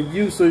offender. It's for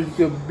you, so you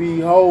could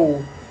be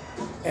whole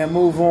and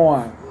move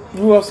on.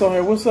 Who else on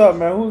here? What's up,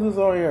 man? Who's this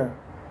on here?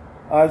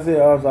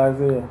 Isaiah. Oh, it's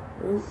Isaiah.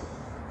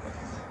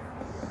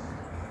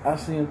 I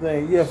see a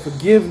thing. Yeah,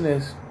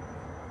 forgiveness.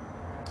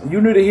 You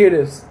need to hear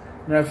this,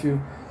 nephew.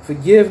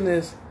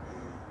 Forgiveness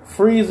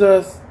frees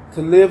us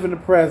to live in the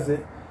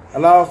present,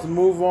 allows us to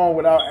move on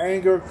without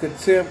anger,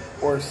 contempt,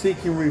 or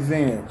seeking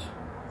revenge.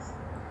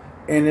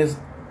 And it's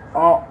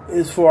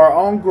for our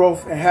own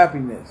growth and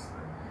happiness.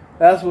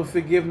 That's what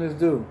forgiveness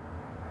do.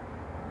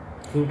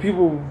 So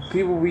people,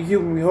 we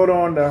human, we hold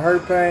on to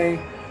hurt, pain,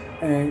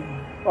 and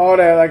all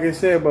that, like I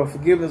said, but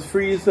forgiveness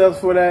frees us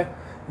for that,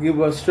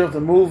 give us strength to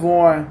move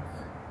on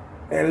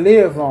and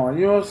live on.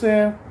 You know what I'm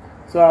saying?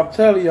 So I'm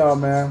telling y'all,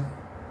 man,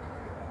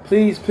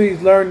 please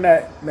learn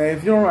that, man.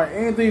 If you don't learn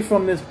anything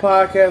from this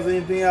podcast or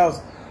anything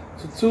else,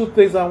 so 2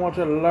 things I want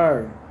you to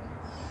learn.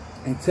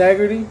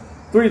 Integrity.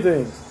 3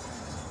 things.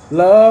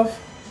 Love,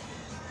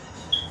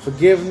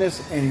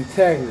 forgiveness, and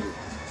integrity.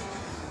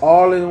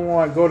 All in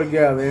one, go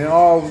together. And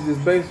all is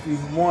basically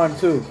 1,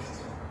 2.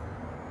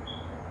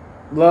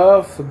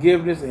 Love,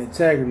 forgiveness, and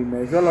integrity,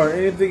 man. If you learn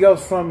anything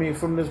else from me,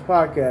 from this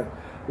podcast,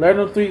 learn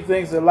those 3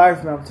 things in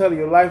life, man. I'm telling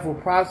you, your life will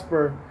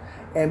prosper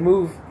and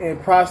move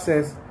and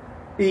process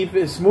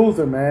even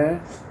smoother, man.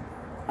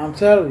 I'm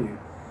telling you.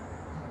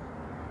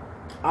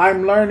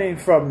 I'm learning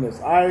from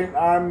this.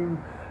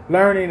 I'm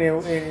learning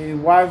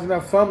and wising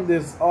up from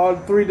this, all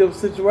 3 of those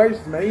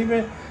situations, man.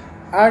 Even,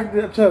 I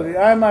tell you,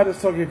 I'm not just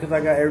talking here because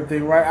I got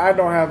everything right. I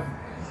don't have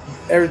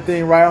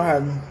everything right. I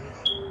don't have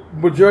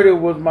majority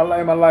of what's in my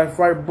life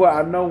right, but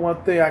I know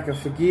one thing: I can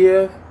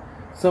forgive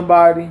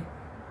somebody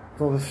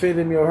from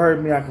offending me or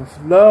hurting me. I can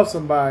love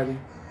somebody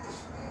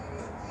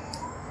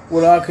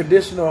with an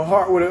unconditional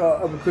heart,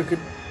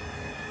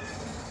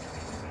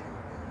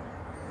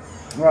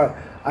 right.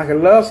 I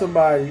can love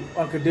somebody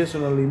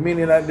unconditionally,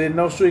 meaning that there's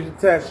no strings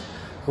attached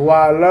to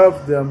why I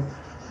love them,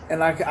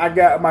 and I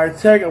got my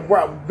integrity.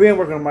 I've been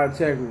working on my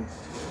integrity.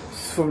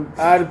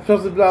 I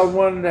was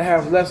wanting to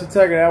have less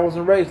integrity. I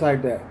wasn't raised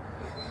like that,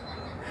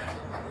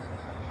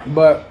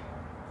 but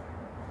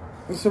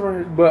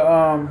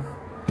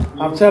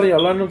I'm telling you, I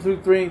learned them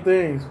through 3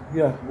 things.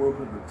 Yeah. More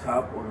from the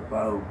top or the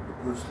bottom,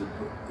 the push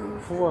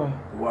For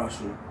the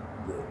washer,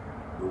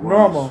 the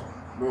wash,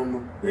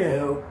 normal. The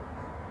Yeah. L,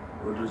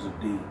 or there's a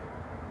D.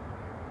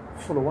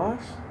 For the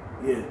wash?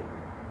 Yeah.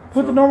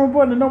 Put the normal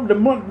button, not the I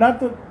know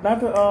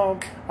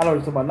what you're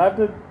talking about, not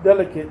the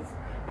delicates.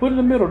 Put it in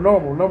the middle,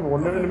 normal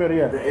one, in the middle,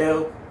 yeah. The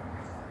L.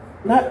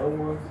 Not the L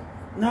one.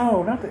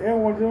 No, not the L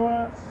one.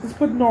 Just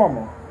put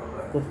normal.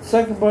 Okay. The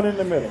second button in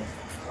the middle.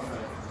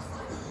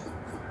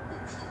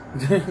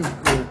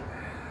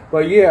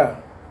 But yeah,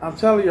 I'm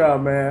telling y'all,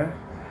 man.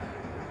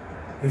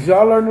 If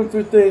y'all learn them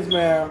 3 things,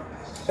 man.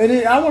 And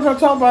then I want y'all to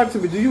talk about it to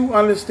me. Do you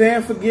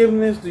understand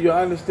forgiveness? Do you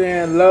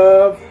understand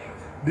love?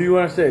 Do you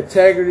understand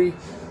integrity?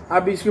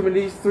 I'll be screaming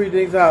these 3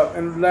 things out.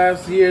 And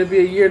last year, it'll be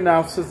a year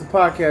now since the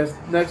podcast.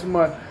 Next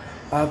month,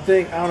 I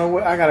don't know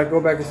what, I gotta go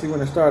back and see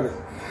when it started.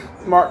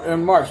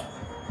 March.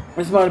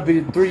 It's about to be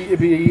it'll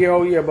be a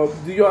year-old year. But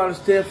do you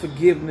understand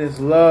forgiveness,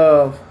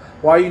 love?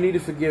 Why you need to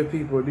forgive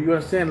people? Do you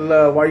understand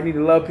love? Why you need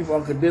to love people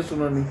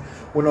unconditionally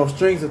with no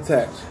strings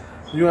attached?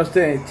 Do you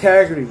understand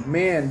integrity?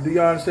 Men, do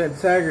you understand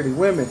integrity?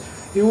 Women,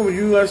 you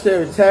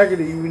understand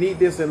integrity? You need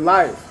this in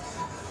life.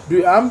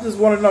 I'm just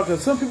want to know,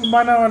 because some people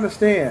might not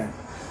understand,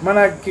 might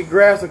not get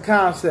grasp the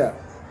concept.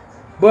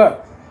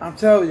 But I'm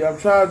telling you, I'm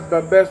trying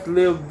my best to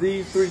live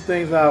these 3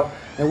 things out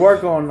and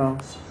work on them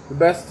the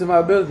best to my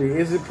ability.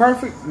 Is it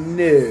perfect?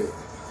 No.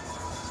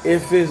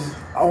 If it's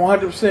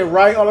 100%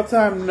 right all the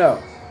time, no.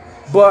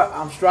 But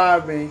I'm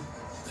striving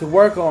to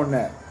work on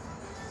that.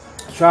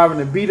 Striving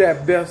to be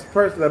that best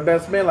person, that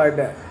best man like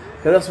that.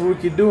 Because that's what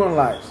we can do in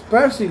life.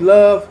 Especially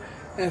love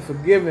and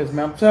forgiveness,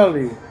 man. I'm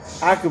telling you,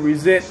 I could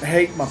resent,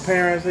 hate my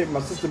parents, hate my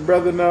sister,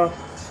 brother, no,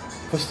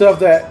 for stuff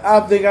that I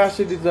think I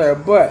should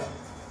deserve. But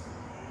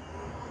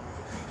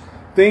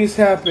things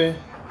happen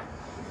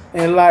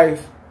in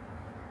life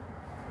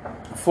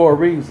for a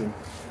reason.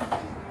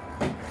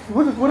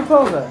 What the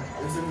clothes at?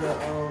 It's in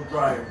the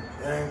dryer.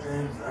 I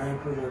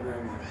ain't put it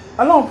there.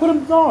 I don't put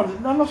them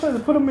on. I'm not saying to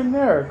put them in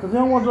there because they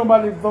don't want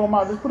nobody to throw them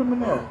out. Just put them in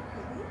there.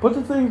 Put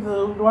the things.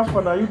 Watch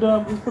my now. You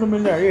done? Just put them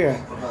in there.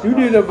 Yeah. You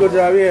did a good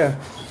job. Yeah.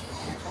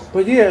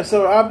 But yeah.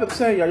 So I'm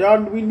saying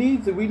y'all. We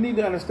need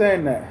to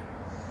understand that.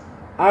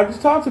 I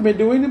just talked to me.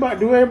 Do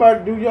anybody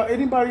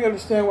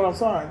understand what I'm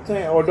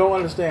saying or don't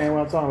understand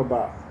what I'm talking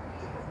about?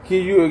 Do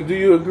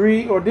you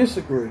agree or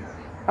disagree?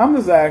 I'm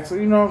just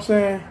asking. You know what I'm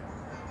saying?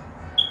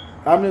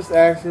 I'm just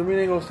asking. We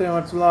ain't gonna stay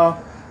on too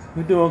long.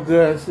 We're doing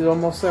good. It's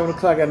almost 7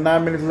 o'clock. Got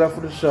 9 minutes left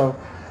for the show.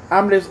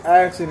 I'm just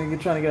asking and you're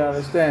trying to get an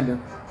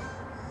understanding.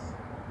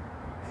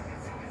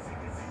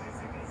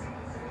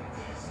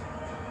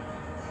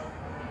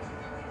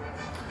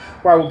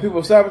 Right, when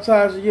people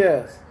sabotage you,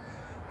 yes.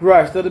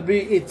 Right, instead of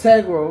being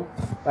integral,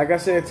 like I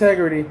said,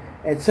 integrity,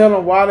 and tell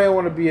them why they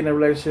want to be in a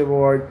relationship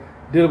or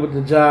deal with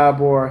the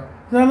job or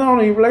not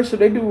only in a relationship,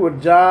 they do it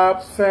with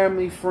jobs,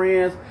 family,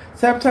 friends,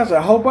 sabotage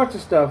a whole bunch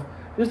of stuff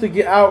just to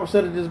get out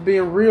instead of just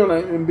being real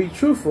and be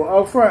truthful.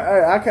 Oh, front,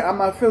 I'm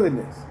not feeling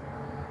this.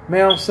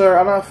 Ma'am, sir,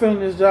 I'm not feeling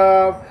this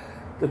job.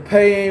 The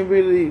pay ain't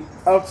really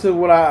up to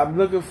what I'm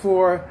looking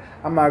for.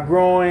 I'm not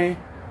growing.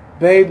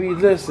 Baby,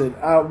 listen,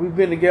 we've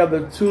been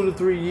together 2 to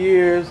 3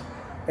 years.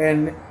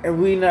 And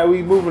we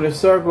moving in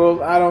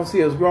circles. I don't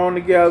see us growing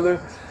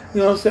together.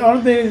 You know what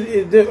I'm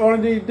saying?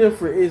 Only thing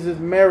different is this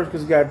marriage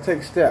because you got to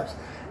take steps.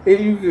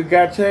 You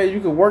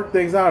could work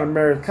things out in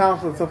marriage,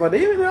 counseling, stuff like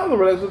that. Even in other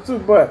relationships too.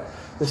 But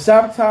to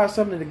sabotage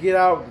something to get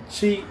out, to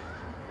cheat,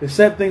 to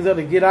set things up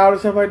to get out and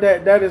stuff like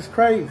that, that is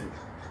crazy.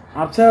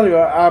 I'm telling you,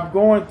 I'm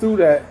going through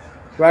that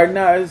right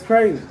now. It's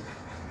crazy.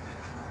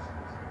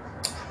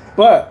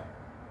 But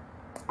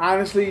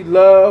honestly,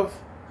 my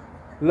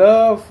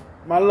love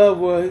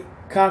will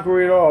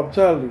conquer it all. I'm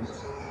telling you.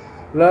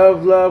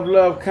 Love,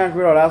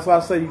 conquer it all. That's why I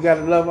say you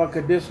gotta love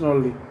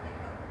unconditionally.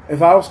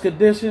 If I was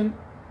conditioned,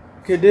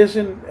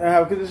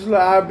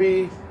 I'd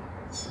be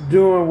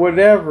doing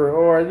whatever.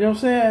 Or you know what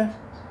I'm saying?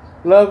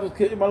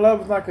 My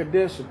love is not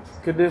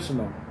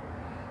conditional.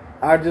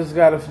 I just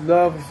gotta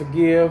love and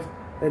forgive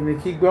and then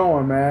keep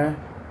going, man.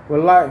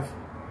 With life.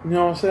 You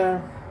know what I'm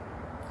saying?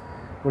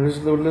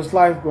 With this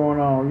life going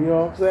on, you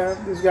know what I'm saying?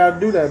 You just gotta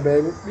do that,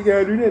 baby. You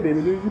gotta do that,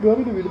 baby. You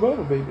gotta do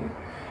the baby.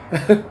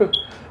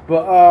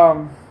 But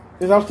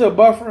if I'm still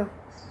buffering,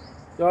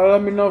 y'all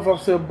let me know if I'm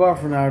still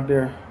buffering out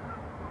there.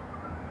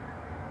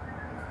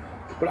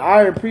 But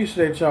I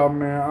appreciate y'all,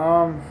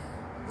 man.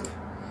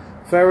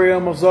 February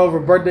almost over.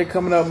 Birthday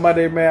coming up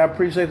Monday, man. I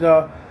appreciate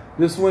y'all.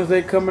 This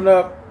Wednesday coming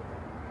up.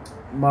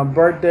 My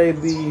birthday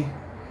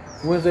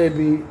Monday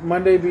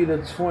be the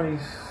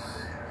 20th.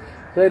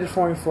 Today the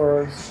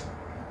 21st.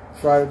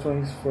 Friday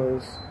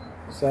 21st.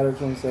 Saturday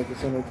 22nd.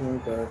 Sunday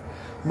 23rd.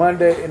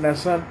 Monday and that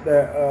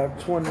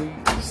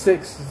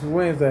 26th is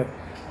Wednesday.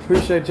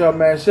 Appreciate y'all,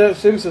 man.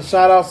 Shoot me some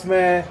shout outs,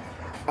 man.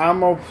 I'm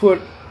gonna put,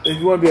 if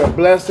you want to be a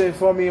blessing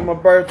for me on my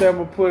birthday, I'm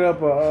gonna put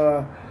up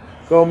a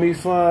Go Me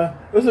Fun.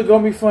 It's a Go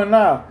Me Fun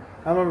now.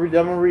 I'm gonna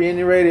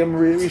reiterate it. I'm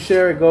gonna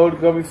reshare it. Go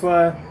Me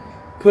Fun.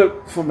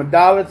 Put from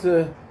 $1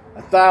 to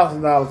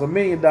 $1,000, $1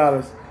 million.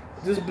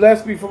 Just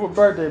bless me for my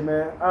birthday,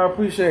 man. I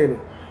appreciate it.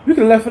 You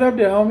can left it up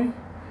there, homie.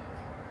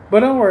 But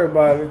don't worry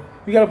about it.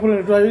 You gotta put it in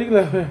the dryer. You can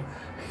left it.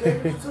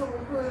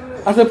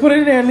 I said put it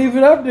in there and leave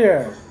it up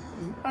there.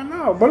 I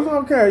know, but it's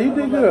okay. You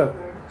did good.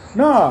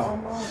 No,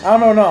 I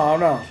don't know. I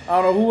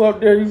don't know who up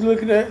there you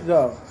looking at.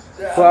 No.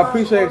 But I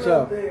appreciate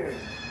y'all.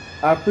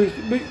 I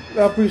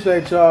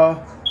appreciate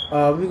y'all.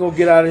 We're gonna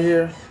get out of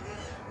here.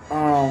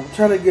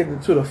 Try to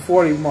get to the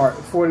 40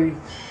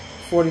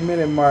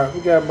 minute mark.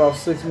 We got about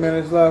 6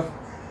 minutes left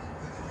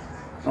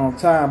on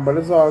time, but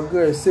it's all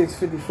good. It's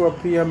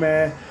 6:54 p.m.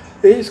 man.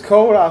 It's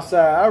cold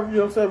outside. You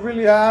know what I'm saying?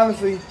 Really,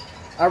 honestly,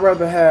 I'd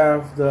rather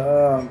have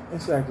the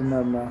it's acting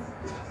up now.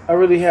 I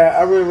really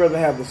rather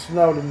have the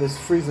snow than this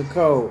freezing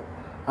cold,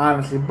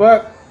 honestly.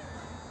 But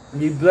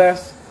you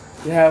blessed.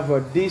 You have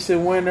a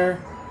decent winter.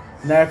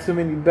 Not too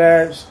many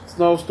bad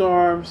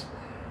snowstorms.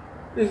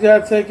 You just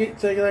gotta take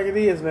it like it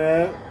is,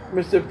 man.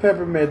 Mr.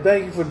 Peppermint,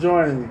 thank you for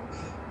joining me.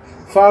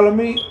 Follow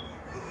me.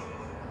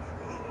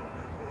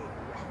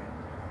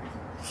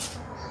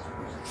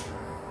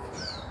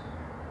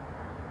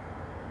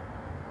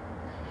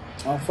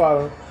 I'll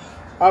follow.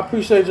 I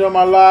appreciate y'all,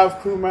 my live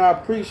crew, man. I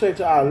appreciate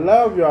y'all. I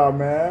love y'all,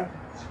 man.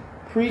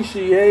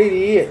 Appreciate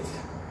it.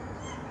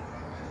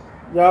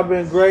 Y'all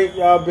been great.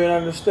 Y'all been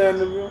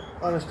understanding.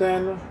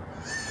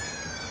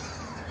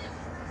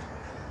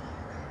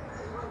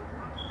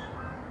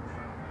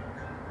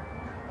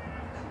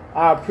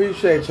 I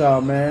appreciate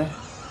y'all, man.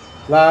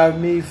 Live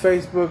me,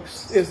 Facebook,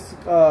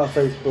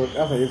 Facebook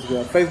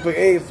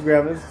and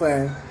Instagram. It's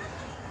fine.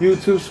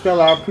 YouTube, subscribe.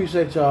 I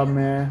appreciate y'all,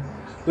 man.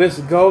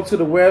 Listen, go to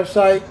the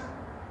website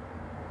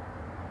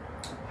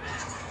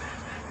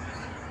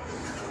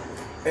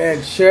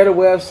and share the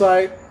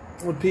website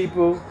with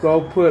people.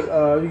 Go put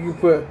you can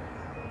put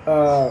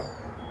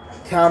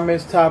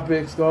comments,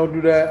 topics. Go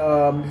do that.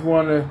 If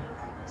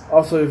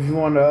you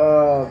want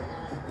to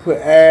put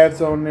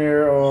ads on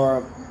there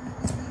or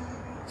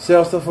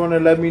Sell stuff on there,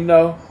 let me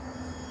know.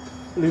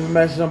 Leave a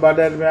message about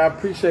that, man. I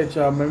appreciate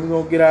y'all, man. We're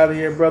going to get out of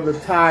here, brother.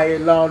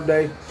 Tired, long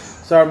day.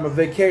 Started my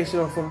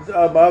vacation from my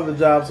other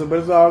job, but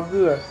it's all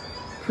good.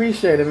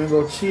 Appreciate it. We're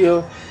going to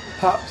chill,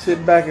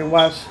 sit back and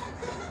watch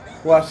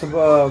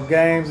some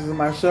games and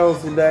my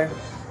shows today.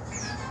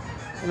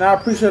 And I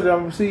appreciate it. I'm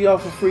going to see y'all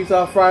for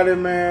Freestyle Friday,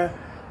 man.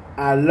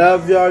 I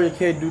love y'all. You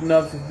can't do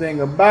nothing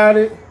about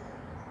it.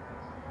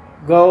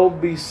 Go,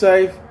 be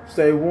safe,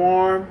 stay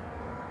warm.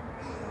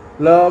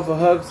 Love or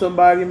hug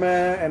somebody,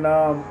 man. And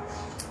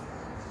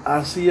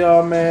I'll see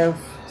y'all, man,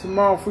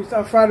 tomorrow,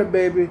 Freestyle Friday,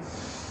 baby.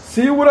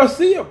 See you when I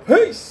see you.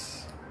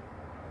 Peace.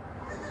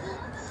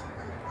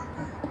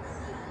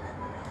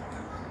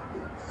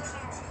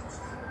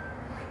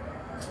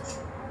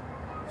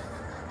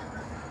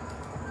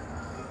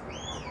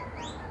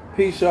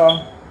 Peace,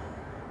 y'all.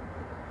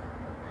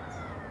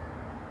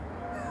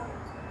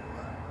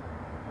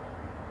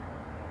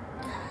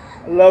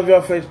 I love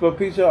y'all, Facebook.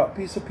 Peace out.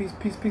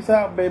 Peace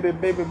out, baby.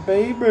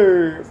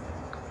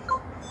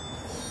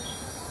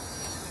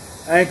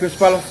 Anchor,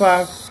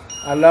 Spotify.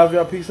 I love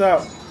y'all. Peace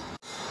out.